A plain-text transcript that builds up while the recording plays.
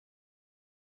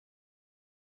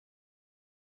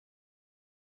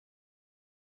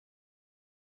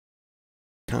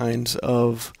kinds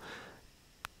of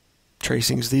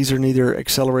tracings. These are neither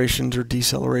accelerations or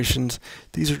decelerations.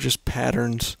 These are just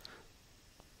patterns.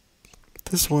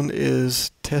 This one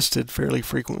is tested fairly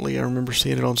frequently. I remember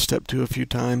seeing it on step 2 a few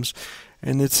times,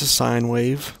 and it's a sine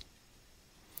wave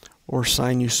or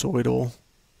sinusoidal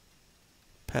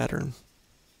pattern.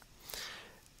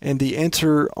 And the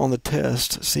answer on the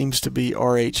test seems to be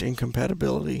RH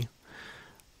incompatibility.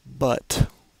 But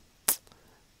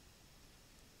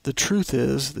the truth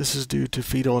is, this is due to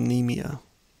fetal anemia.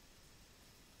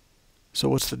 So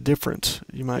what's the difference,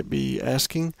 you might be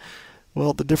asking?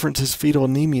 Well, the difference is fetal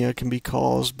anemia can be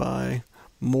caused by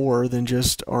more than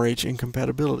just RH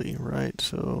incompatibility, right?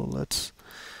 So let's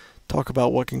talk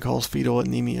about what can cause fetal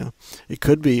anemia. It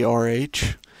could be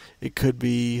RH. It could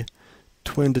be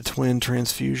twin-to-twin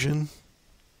transfusion.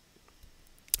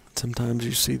 Sometimes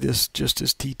you see this just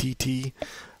as TTT.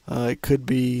 It could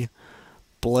be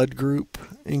blood group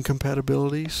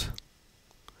incompatibilities.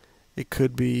 It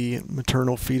could be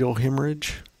maternal fetal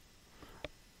hemorrhage.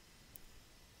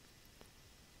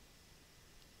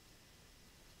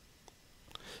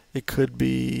 It could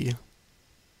be,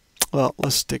 well,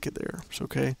 let's stick it there. It's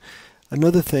okay.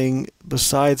 Another thing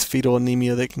besides fetal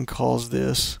anemia that can cause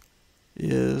this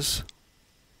is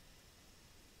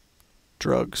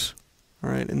drugs. All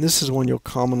right, and this is one you'll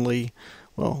commonly,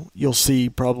 well, you'll see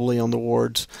probably on the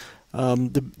wards.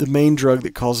 The main drug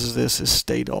that causes this is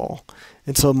Fetal.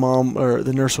 And so mom or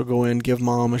the nurse will go in, give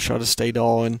mom a shot of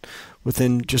Fetal, and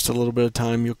within just a little bit of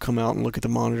time you'll come out and look at the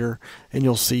monitor and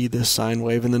you'll see this sine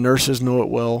wave, and the nurses know it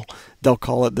well. They'll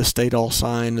call it the Fetal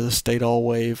sign or the Fetal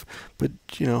wave, but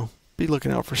you know, be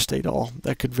looking out for Fetal.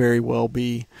 That could very well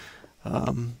be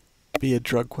a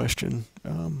drug question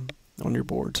on your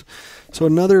boards. So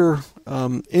another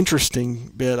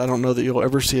interesting bit, I don't know that you'll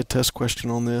ever see a test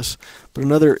question on this, but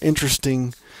another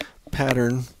interesting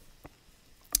pattern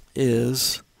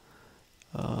is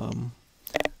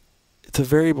it's a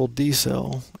variable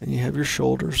decel, and you have your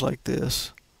shoulders like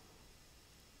this,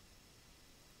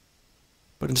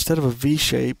 but instead of a V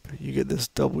shape you get this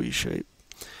W shape,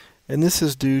 and this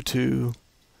is due to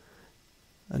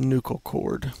a nuchal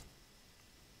cord.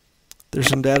 There's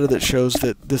some data that shows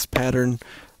that this pattern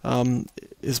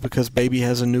is because baby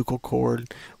has a nuchal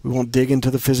cord. We won't dig into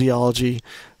the physiology.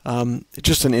 It's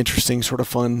just an interesting sort of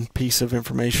fun piece of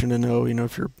information to know. You know,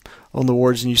 if you're on the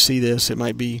wards and you see this, it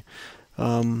might be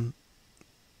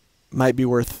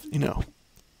worth, you know,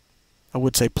 I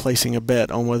would say placing a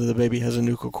bet on whether the baby has a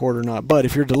nuchal cord or not. But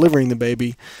if you're delivering the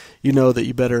baby, you know that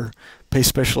you better pay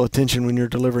special attention when you're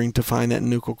delivering to find that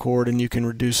nuchal cord, and you can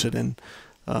reduce it and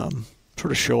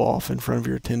sort of show off in front of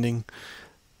your attending.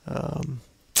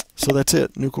 So that's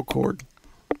it, nuchal cord.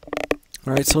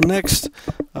 All right, so next,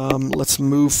 let's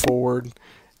move forward,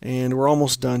 and we're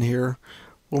almost done here.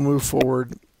 We'll move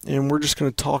forward, and we're just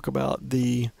going to talk about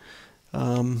the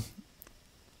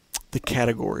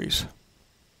categories.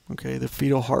 Okay, the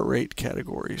fetal heart rate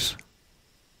categories.